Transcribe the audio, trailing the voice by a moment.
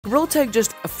Gorilla Tag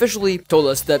just officially told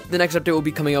us that the next update will be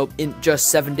coming out in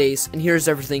just 7 days, and here's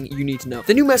everything you need to know.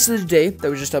 The new message of the day that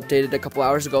was just updated a couple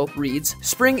hours ago reads,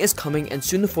 "Spring is coming and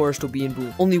soon the forest will be in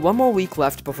bloom. Only one more week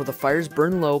left before the fires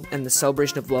burn low and the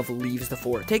celebration of love leaves the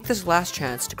forest. Take this last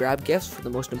chance to grab gifts for the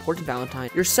most important Valentine,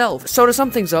 yourself." So to sum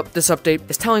things up, this update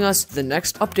is telling us the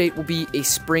next update will be a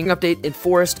spring update in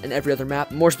forest and every other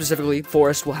map. More specifically,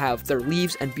 forest will have their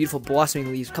leaves and beautiful blossoming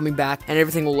leaves coming back, and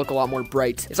everything will look a lot more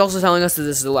bright. It's also telling us that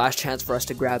this is the last chance for us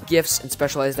to grab gifts and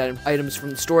specialized items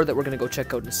from the store that we're going to go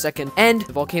check out in a second, and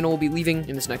the volcano will be leaving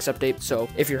in this next update. So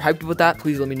if you're hyped about that,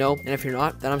 please let me know, and if you're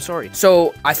not, then I'm sorry.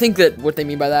 So I think that what they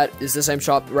mean by that is this item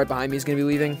shop right behind me is going to be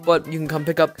leaving, but you can come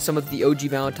pick up some of the OG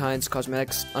Valentine's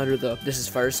cosmetics under the This Is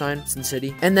Fire sign. It's in the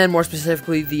city. And then more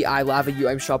specifically, the I Lava You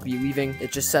item shop will be leaving.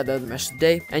 It just said that in the message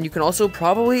today, and you can also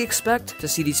probably expect to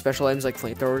see these special items like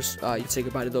flamethrowers. You can say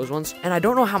goodbye to those ones. And I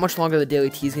don't know how much longer the daily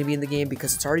tea is going to be in the game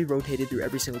because it's already rotated through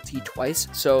every single tea twice,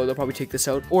 so they'll probably take this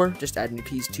out or just add new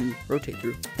teas to rotate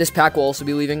through. This pack will also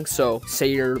be leaving, so say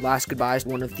your last goodbyes.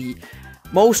 One of the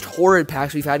most horrid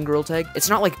packs we've had in Gorilla Tag. It's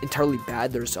not like entirely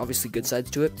bad, there's obviously good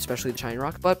sides to it, especially the Shiny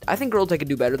Rock, but I think Gorilla Tag could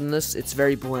do better than this. It's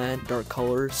very bland, dark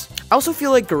colors. I also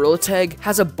feel like Gorilla Tag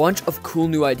has a bunch of cool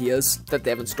new ideas that they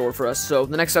have in store for us, so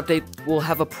the next update will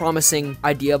have a promising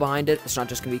idea behind it. It's not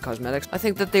just gonna be cosmetics. I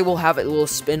think that they will have a little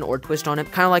spin or twist on it,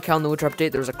 kind of like how in the winter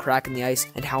update there was a crack in the ice,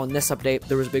 and how in this update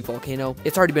there was a big volcano.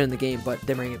 It's already been in the game, but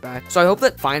they bring it back. So I hope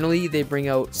that finally they bring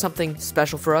out something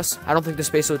special for us. I don't think the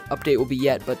space update will be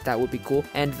yet, but that would be cool.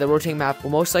 And the rotating map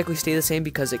will most likely stay the same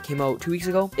because it came out 2 weeks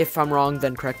ago. If I'm wrong,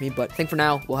 then correct me, but I think for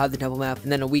now, we'll have the temple map,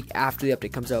 and then a week after the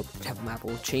update comes out, the temple map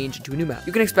will change into a new map.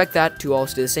 You can expect that to all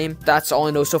stay the same. That's all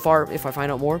I know so far. If I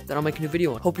find out more, then I'll make a new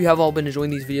video on. Hope you have all been enjoying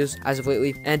these videos as of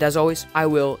lately, and as always, I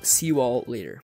will see you all later.